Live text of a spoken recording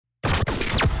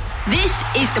This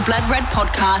is the Blood Red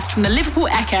podcast from the Liverpool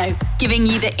Echo, giving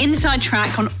you the inside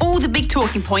track on all the big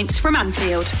talking points from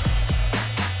Anfield.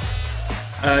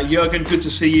 Jurgen, good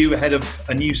to see you ahead of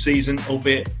a new season,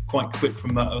 albeit quite quick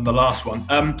from the last one.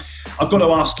 I've got to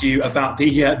ask you about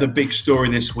the big story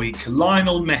this week.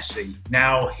 Lionel Messi.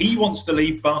 Now, he wants to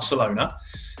leave Barcelona.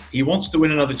 He wants to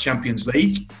win another Champions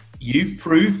League. You've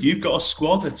proved you've got a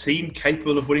squad, a team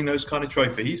capable of winning those kind of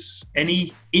trophies.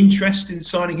 Any interest in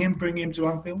signing him, bringing him to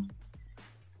Anfield?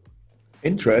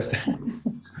 Interest?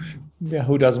 Yeah,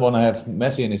 who doesn't want to have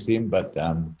Messi in his team? But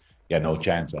no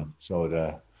chance.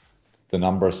 So the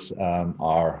numbers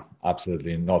are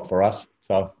absolutely not for us.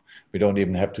 So we don't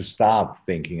even have to start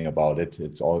thinking about it.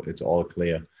 It's all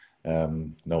clear.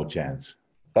 No chance.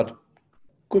 But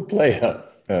good player,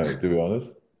 to be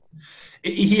honest.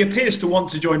 He appears to want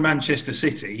to join Manchester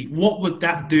City. What would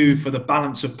that do for the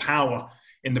balance of power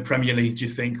in the Premier League, do you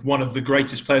think? One of the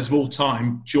greatest players of all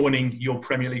time joining your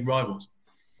Premier League rivals?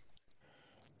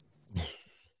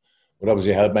 Would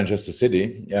obviously help Manchester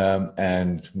City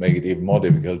and make it even more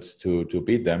difficult to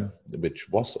beat them, which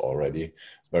was already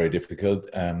very difficult.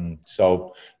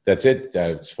 So that's it.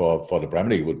 For the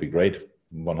Premier League, it would be great.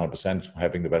 100%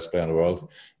 having the best player in the world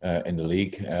in the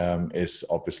league is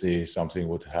obviously something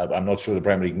would help. I'm not sure the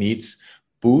Premier League needs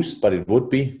boost, but it would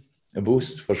be a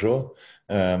boost for sure,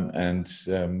 and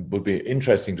would be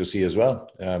interesting to see as well.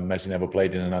 Messi never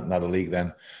played in another league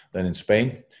than in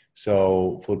Spain,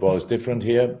 so football is different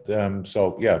here. I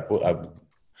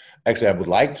would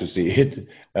like to see it,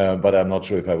 but I'm not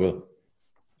sure if I will.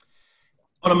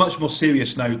 On a much more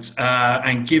serious note,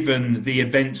 and given the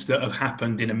events that have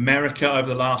happened in America over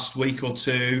the last week or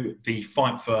two, the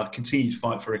continued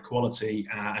fight for equality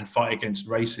and fight against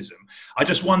racism, I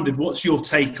just wondered, what's your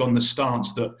take on the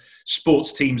stance that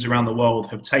sports teams around the world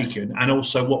have taken, and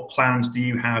also what plans do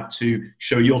you have to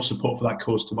show your support for that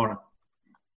cause tomorrow?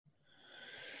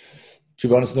 To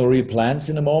be honest, no real plans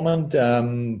in the moment.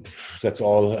 That's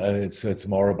all. It's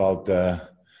more about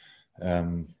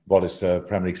what is the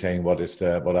Premier League saying, what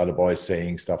are the boys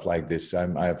saying, stuff like this.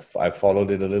 I've followed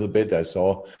it a little bit. I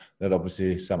saw that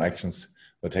obviously some actions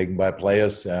were taken by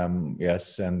players.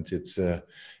 Yes, and it's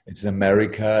in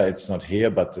America. It's not here,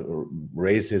 but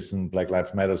racism, Black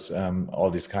Lives Matters, all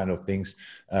these kind of things.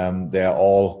 They are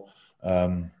all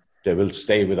they will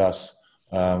stay with us.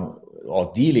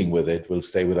 Or dealing with it will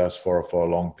stay with us for a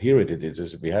long period.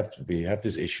 We have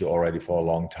this issue already for a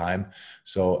long time.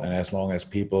 So, and as long as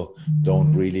people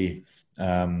don't really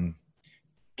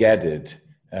get it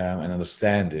and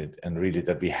understand it, and really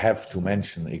that we have to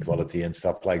mention equality and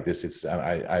stuff like this, it's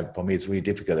for me it's really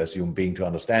difficult as a human being to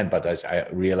understand. But as I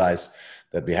realize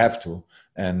that we have to,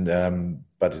 and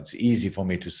but it's easy for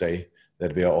me to say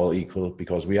that we are all equal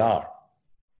because we are.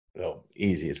 Well,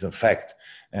 easy. It's a fact,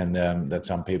 and that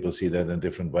some people see that in a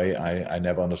different way. I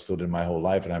never understood in my whole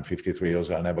life, and I'm 53 years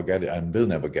old. I never get it, and will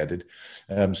never get it.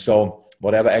 So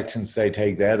whatever actions they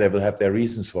take there, they will have their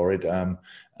reasons for it,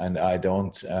 and I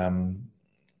don't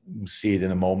see it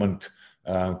in a moment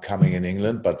coming in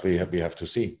England. But we have to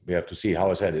see. We have to see.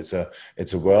 How I said,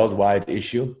 it's a worldwide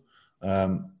issue,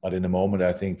 but in the moment,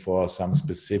 I think for some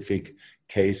specific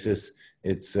cases,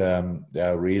 it's there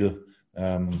are real.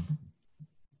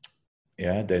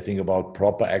 They think about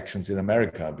proper actions in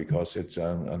America because it's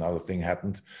another thing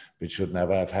happened which should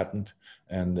never have happened,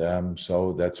 and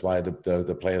so that's why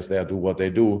the players there do what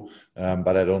they do.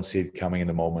 But I don't see it coming in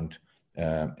the moment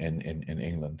in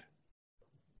England.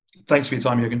 Thanks for your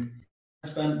time, Jurgen.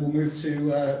 Thanks, Ben. We'll move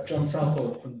to John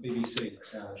Southall from the BBC.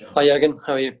 John. Hi, Jurgen.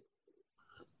 How are you?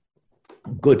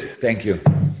 Good, thank you.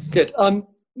 Good.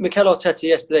 Mikel Arteta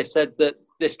yesterday said that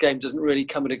this game doesn't really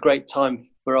come at a great time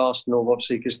for Arsenal,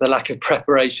 obviously, because the lack of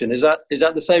preparation. Is that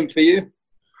the same for you?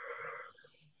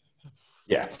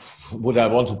 Yeah. Would I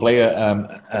want to play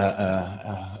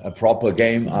a proper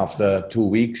game after 2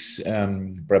 weeks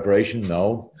preparation?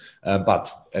 No.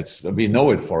 But we know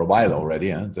it for a while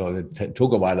already. So it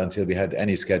took a while until we had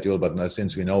any schedule, but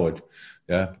since we know it,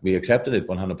 we accepted it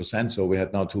 100%. So we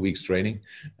had now 2 weeks training.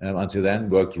 Until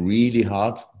then, worked really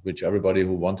hard, which everybody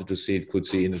who wanted to see it could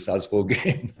see in the Salzburg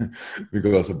game,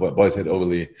 because the boys had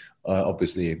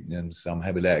obviously some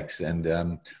heavy legs.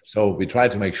 And so we try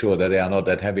to make sure that they are not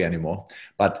that heavy anymore.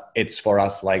 But it's for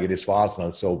us like it is for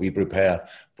Arsenal. So we prepare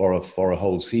for a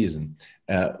whole season.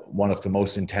 One of the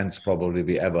most intense probably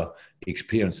we ever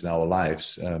experienced in our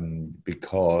lives,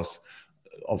 because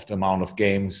of the amount of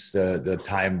games, the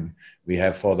time we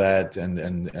have for that,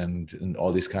 and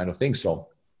all these kind of things. So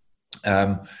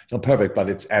not perfect, but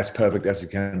it's as perfect as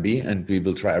it can be, and we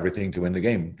will try everything to win the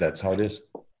game. That's how it is.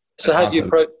 So how do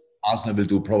Arsenal will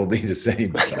do probably the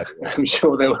same. I'm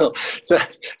sure they will.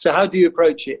 So how do you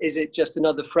approach it? Is it just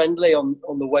another friendly on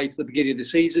the way to the beginning of the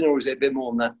season, or is it a bit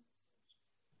more than that?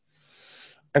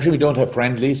 Actually, we don't have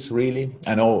friendlies, really.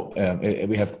 I know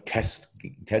we have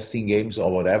testing games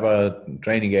or whatever,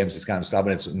 training games, this kind of stuff,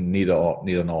 and it's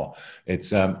neither nor.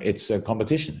 It's a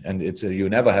competition, and you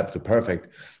never have the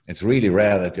perfect. It's really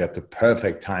rare that you have the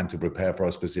perfect time to prepare for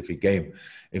a specific game.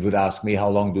 If you would ask me how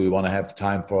long do we want to have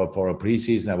time for a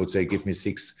preseason, I would say give me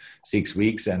six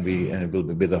weeks, and it will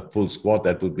be with a full squad.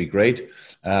 That would be great.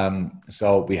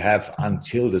 So we have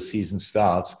until the season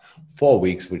starts 4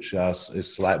 weeks, which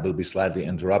will be slightly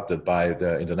interrupted by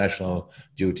the international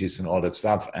duties and all that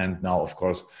stuff, and now of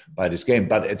course by this game.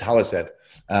 But how I said,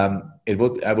 I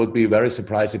would be very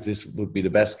surprised if this would be the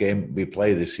best game we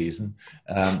play this season.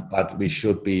 But we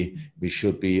should be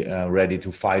ready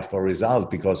to fight for a result,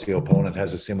 because the opponent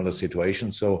has a similar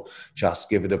situation. So just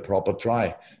give it a proper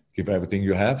try, give everything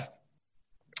you have,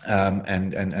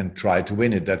 and try to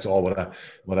win it. That's all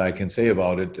what I can say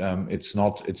about it. It's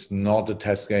not a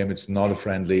test game. It's not a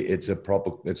friendly. It's a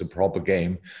proper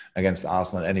game against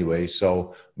Arsenal anyway.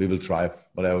 So we will try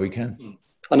whatever we can.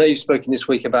 I know you've spoken this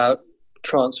week about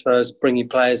transfers, bringing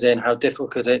players in, how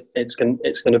difficult it's going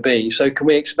to be. So can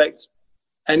we expect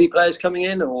any players coming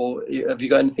in, or have you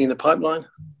got anything in the pipeline?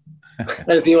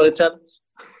 Anything you want to tell us?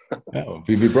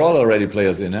 We brought already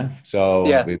players in, so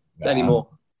any more?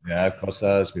 Yeah,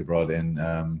 Costas, we brought in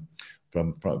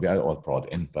we are all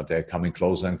brought in, but they're coming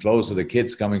closer and closer. The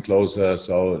kids coming closer,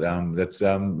 so that's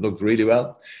looked really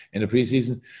well in the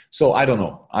preseason. So I don't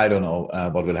know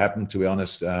what will happen, to be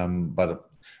honest. But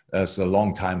there's a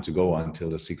long time to go until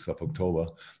the 6th of October,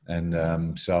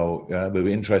 and so it will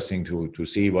be interesting to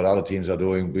see what other teams are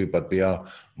doing. But we are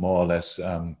more or less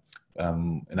in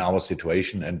our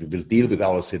situation, and we will deal with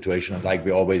our situation like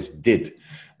we always did.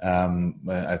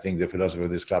 I think the philosophy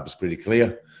of this club is pretty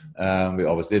clear. We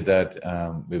always did that.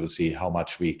 We will see how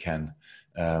much we can,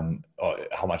 or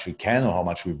how much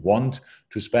we want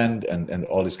to spend, and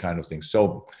all these kind of things.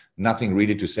 So nothing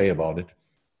really to say about it.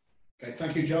 Okay,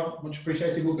 thank you, John. Much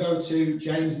appreciated. We'll go to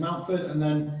James Mountford, and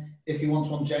then if you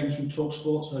want one, James from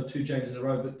TalkSport. So 2 James in a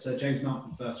row, but James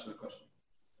Mountford first for a question.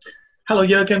 Hello,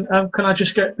 Jurgen. Can I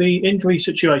just get the injury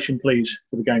situation, please,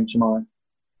 for the game tomorrow?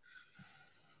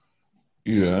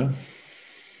 Yeah.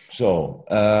 So,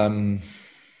 all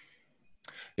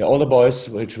the boys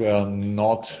which were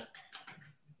not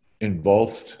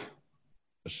involved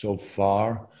so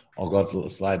far or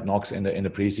got slight knocks in the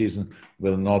preseason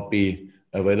will not be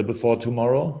available for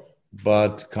tomorrow,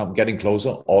 but getting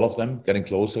closer, all of them getting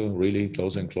closer, really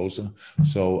closer and closer.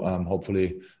 So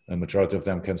hopefully the majority of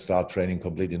them can start training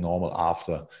completely normal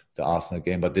after the Arsenal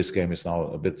game. But this game is now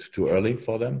a bit too early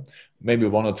for them. Maybe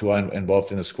 1 or 2 are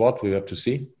involved in the squad. We have to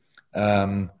see.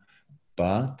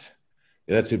 But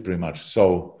that's it pretty much.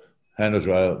 So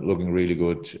Hendo looking really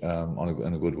good,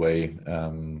 in a good way.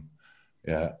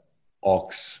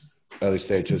 Ox, early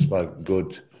stages, but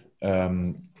good.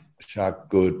 Shaq,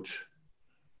 good.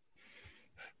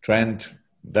 Trent,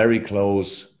 very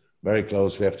close. We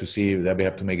have to see that. We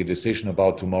have to make a decision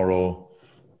about tomorrow.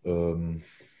 Did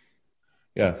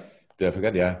I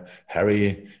forget? Yeah,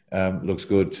 Harry looks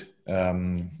good.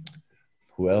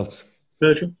 Who else?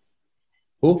 Virgil.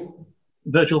 Who?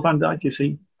 Virgil van Dijk, you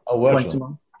see. Oh,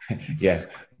 Virgil. Yeah.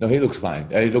 No, he looks fine.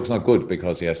 He looks not good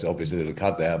because he has obviously a little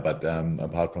cut there, but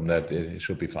apart from that, it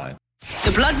should be fine.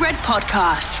 The Blood Red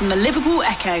Podcast from the Liverpool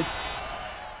Echo.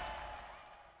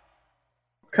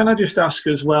 Can I just ask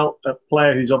as well, a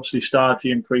player who's obviously starred for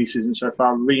you in pre-season so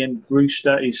far, Ryan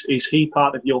Brewster, is he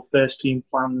part of your first team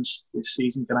plans this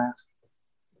season, can I ask?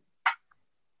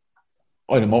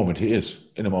 Oh, in a moment he is.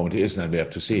 And we have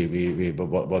to see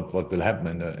what will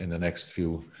happen in the next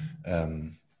few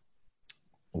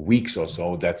weeks or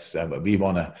so. That's we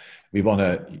wanna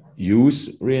use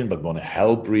Ryan, but want to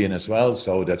help Ryan as well.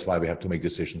 So that's why we have to make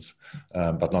decisions,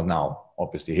 but not now.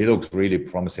 Obviously, he looks really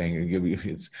promising.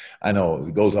 I know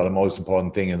goals are the most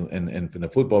important thing in the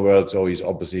football world. So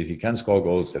he can score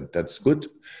goals. That's good,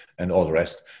 and all the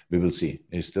rest we will see.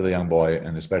 He's still a young boy,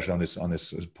 and especially on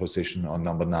this position on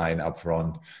number 9 up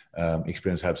front,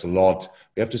 experience helps a lot.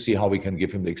 We have to see how we can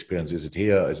give him the experience. Is it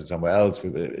here? Is it somewhere else?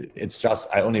 It's just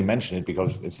I only mention it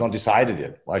because it's not decided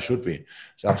yet. Why should we?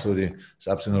 It's absolutely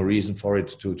no reason for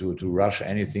it to rush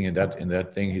anything in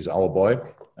that thing. He's our boy,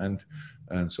 and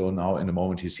so now in the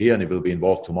moment he's here, and he will be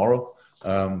involved tomorrow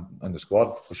on the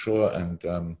squad for sure, and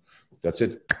that's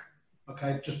it.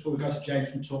 Okay, just before we go to James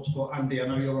from TalkSport, Andy, I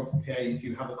know you're on for PA. If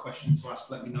you have a question to ask,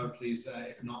 let me know, please.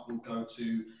 If not, we'll go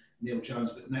to Neil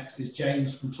Jones. But next is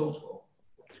James from TalkSport.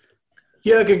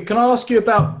 Jurgen, can I ask you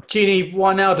about Gini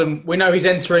Wijnaldum? We know he's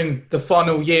entering the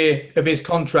final year of his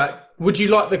contract. Would you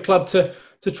like the club to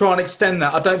try and extend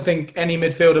that? I don't think any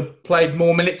midfielder played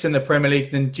more minutes in the Premier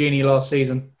League than Gini last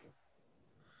season.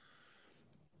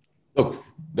 Look,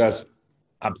 that's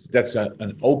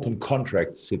an open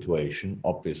contract situation,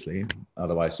 obviously.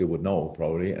 Otherwise, you would know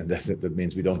probably, and that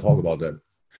means we don't talk about that.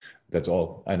 That's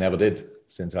all. I never did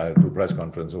since I do press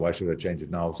conference. So why should I change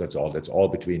it now? That's all. That's all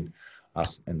between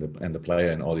us and the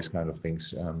player and all these kind of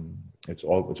things. It's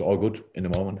all good in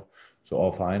the moment. So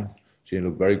all fine. Gini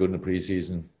looked very good in the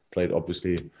preseason. Played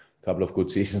obviously a couple of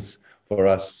good seasons for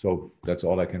us. So that's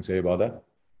all I can say about that.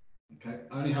 Okay,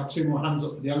 I only have two more hands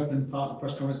up for the open part of the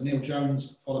press conference. Neil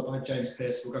Jones, followed by James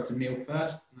Pearce. We'll go to Neil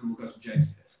first, and then we'll go to James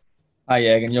Pearce. Hi,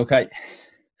 Jurgen. You okay?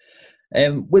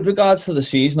 With regards to the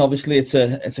season, obviously it's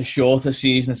a shorter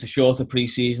season. It's a shorter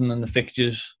pre-season, and the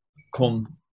fixtures come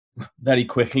very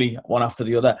quickly, one after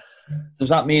the other. Does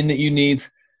that mean that you need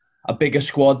a bigger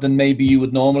squad than maybe you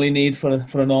would normally need for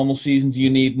a normal season? Do you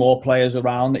need more players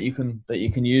around that you can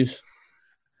use?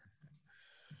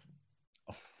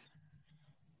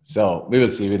 So we will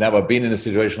see. We've never been in a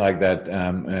situation like that.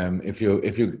 If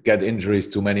you get injuries,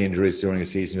 too many injuries during a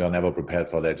season, you are never prepared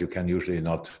for that. You can usually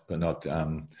not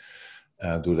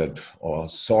do that or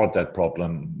sort that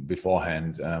problem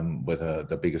beforehand with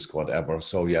the biggest squad ever.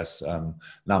 So yes,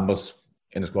 numbers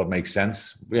in the squad make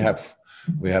sense. We have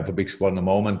a big squad in the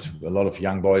moment, a lot of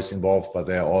young boys involved, but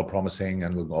they're all promising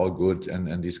and look all good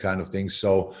and these kind of things.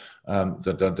 So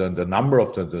the number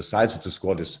of the size of the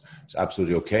squad is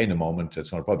absolutely okay in the moment.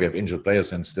 It's not probably have injured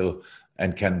players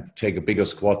and can take a bigger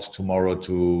squad tomorrow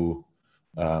to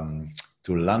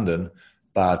London.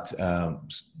 But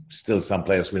still some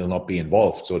players will not be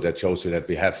involved. So that shows you that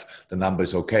we have the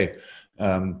numbers okay.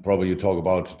 Probably you talk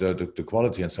about the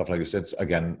quality and stuff like this. It's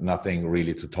again nothing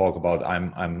really to talk about.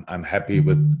 I'm happy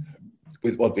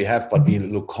with what we have, but we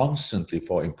look constantly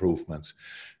for improvements.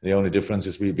 The only difference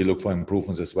is we look for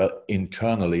improvements as well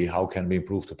internally. How can we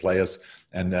improve the players,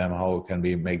 and how can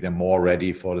we make them more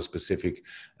ready for the specific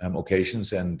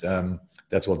occasions? And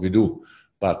that's what we do.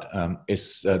 But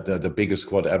is the biggest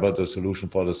squad ever the solution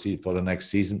for the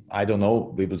next season? I don't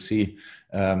know. We will see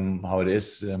how it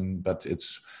is. But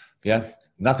it's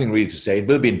nothing really to say. It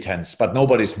will be intense, but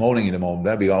nobody's moaning in the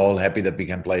moment. We are all happy that we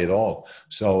can play it all.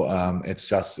 So it's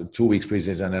just 2 weeks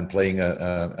preseason and then playing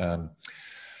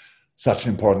such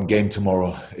an important game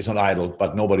tomorrow. It's not idle,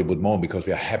 but nobody would moan because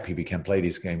we are happy we can play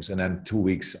these games. And then 2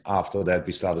 weeks after that,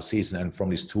 we start the season. And from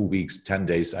these 2 weeks, 10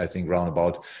 days, I think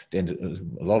roundabout, a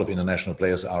lot of international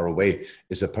players are away.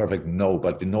 It's a perfect no,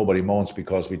 but nobody moans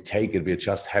because we take it. We're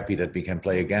just happy that we can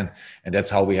play again. And that's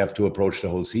how we have to approach the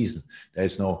whole season.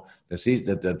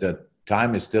 The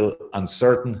time is still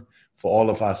uncertain for all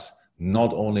of us,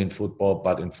 not only in football,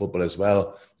 but in football as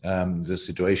well. The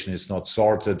situation is not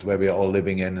sorted where we are all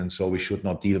living in, and so we should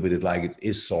not deal with it like it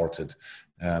is sorted.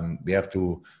 We have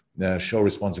to show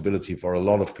responsibility for a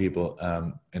lot of people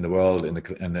in the world, in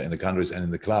the countries, and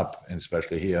in the club, and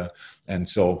especially here. And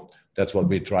so that's what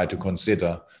we try to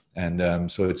consider.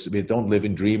 And so we don't live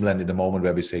in dreamland in the moment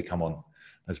where we say, "Come on,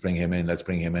 let's bring him in, let's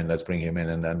bring him in, let's bring him in,"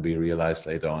 and then we realize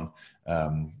later on,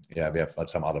 we have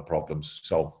some other problems.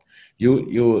 So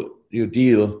we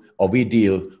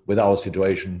deal with our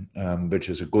situation, which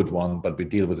is a good one, but we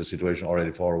deal with the situation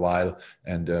already for a while,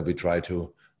 and we try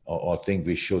to, or think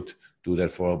we should do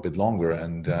that for a bit longer.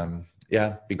 And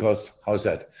because how's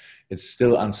that? It's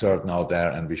still uncertain out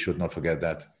there, and we should not forget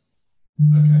that.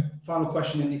 Okay. Final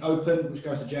question in the open, which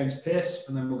goes to James Pearce,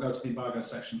 and then we'll go to the embargo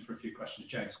section for a few questions.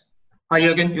 James. Hi,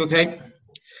 Jurgen. You okay?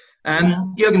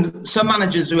 Jurgen, some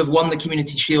managers who have won the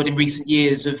Community Shield in recent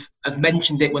years have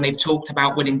mentioned it when they've talked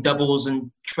about winning doubles and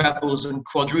trebles and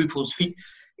quadruples,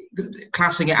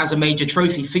 classing it as a major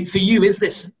trophy. For you, is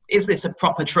this a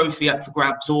proper trophy up for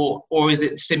grabs, or is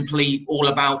it simply all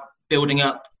about building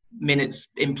up minutes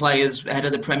in players ahead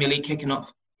of the Premier League kicking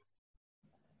off?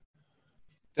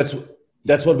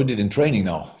 That's what we did in training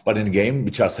now, but in the game we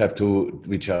just have to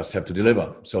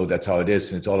deliver. So that's how it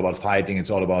is. And it's all about fighting. It's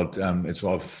all about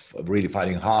really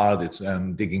fighting hard. It's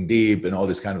digging deep and all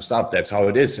this kind of stuff. That's how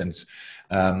it is. And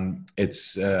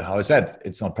it's how I said,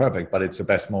 it's not perfect, but it's the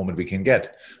best moment we can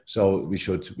get. So we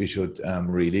should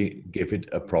really give it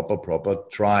a proper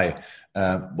try.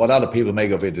 What other people make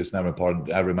of it is never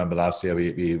important. I remember last year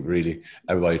we really,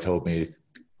 everybody told me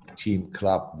team,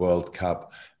 club, World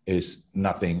Cup is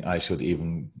nothing I should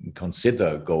even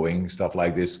consider going, stuff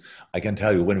like this. I can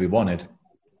tell you when we won it,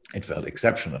 it felt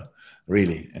exceptional,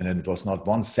 really. And it was not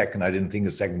 1 second, I didn't think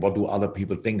a second, what do other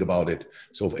people think about it?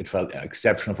 So it felt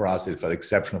exceptional for us, it felt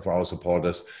exceptional for our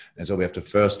supporters. And so we have the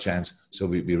first chance, so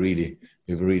we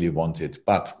really want it.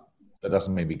 But that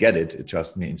doesn't mean we get it, it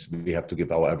just means we have to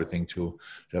give our everything to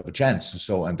have a chance.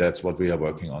 So, and that's what we are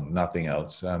working on, nothing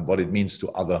else. What it means to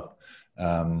other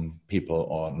people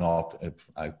or not,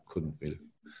 I couldn't be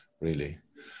really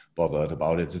bothered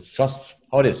about it. It's just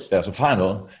how it is. There's a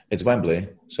final, it's Wembley,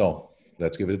 so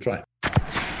let's give it a try.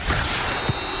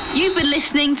 You've been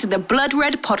listening to the Blood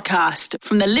Red podcast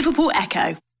from the Liverpool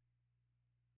Echo.